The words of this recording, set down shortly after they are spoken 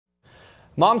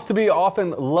Moms-to-be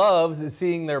often loves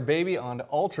seeing their baby on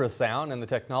ultrasound, and the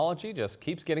technology just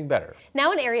keeps getting better.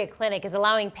 Now an area clinic is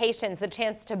allowing patients the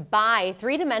chance to buy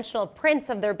three-dimensional prints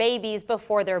of their babies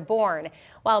before they're born.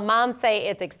 While moms say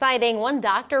it's exciting, one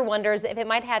doctor wonders if it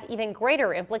might have even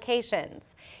greater implications.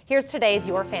 Here's today's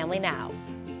Your Family Now.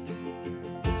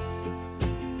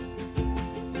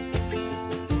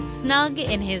 Snug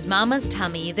in his mama's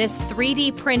tummy, this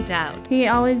 3D printout. He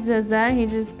always does that. He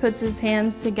just puts his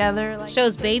hands together.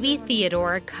 Shows baby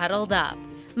Theodore cuddled up.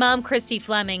 Mom Christy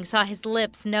Fleming saw his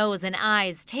lips, nose, and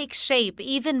eyes take shape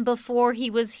even before he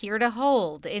was here to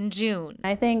hold in June.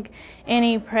 I think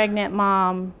any pregnant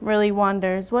mom really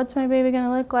wonders, what's my baby going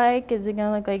to look like? Is he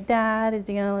going to look like dad? Is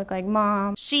he going to look like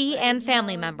mom? She and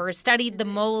family members studied the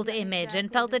mold image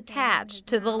and felt attached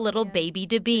to the little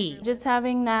baby-to-be. Just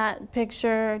having that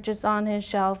picture just on his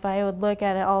shelf, I would look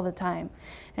at it all the time.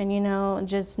 And you know,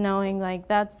 just knowing like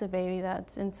that's the baby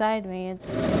that's inside me.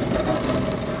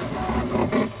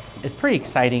 It's pretty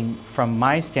exciting from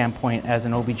my standpoint as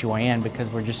an OBGYN because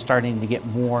we're just starting to get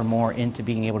more and more into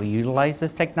being able to utilize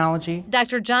this technology.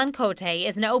 Dr. John Cote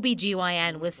is an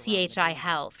OBGYN with CHI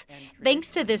Health. Thanks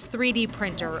to this 3D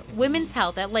printer, Women's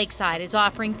Health at Lakeside is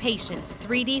offering patients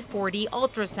 3D 4D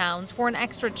ultrasounds for an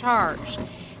extra charge.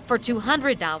 For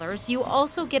 $200, you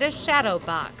also get a shadow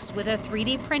box with a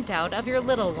 3D printout of your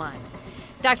little one.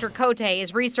 Dr. Cote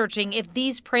is researching if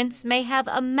these prints may have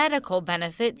a medical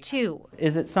benefit too.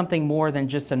 Is it something more than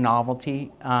just a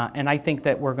novelty? And I think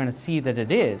that we're going to see that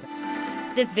it is.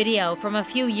 This video from a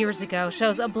few years ago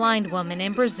shows a blind woman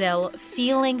in Brazil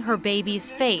feeling her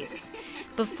baby's face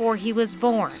before he was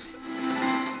born.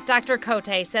 Dr.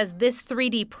 Cote says this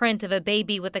 3D print of a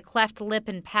baby with a cleft lip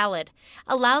and palate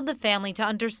allowed the family to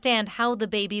understand how the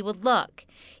baby would look.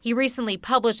 He recently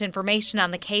published information on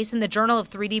the case in the Journal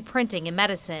of 3D Printing in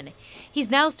Medicine.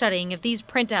 He's now studying if these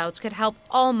printouts could help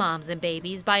all moms and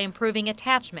babies by improving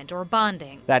attachment or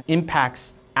bonding. That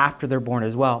impacts after they're born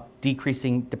as well,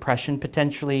 decreasing depression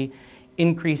potentially,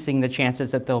 increasing the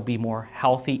chances that they'll be more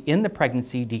healthy in the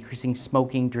pregnancy, decreasing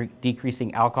smoking,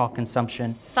 decreasing alcohol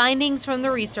consumption. Findings from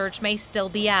the research may still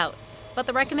be out, but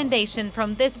the recommendation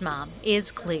from this mom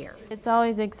is clear. It's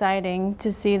always exciting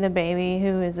to see the baby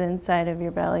who is inside of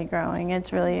your belly growing.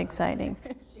 It's really exciting.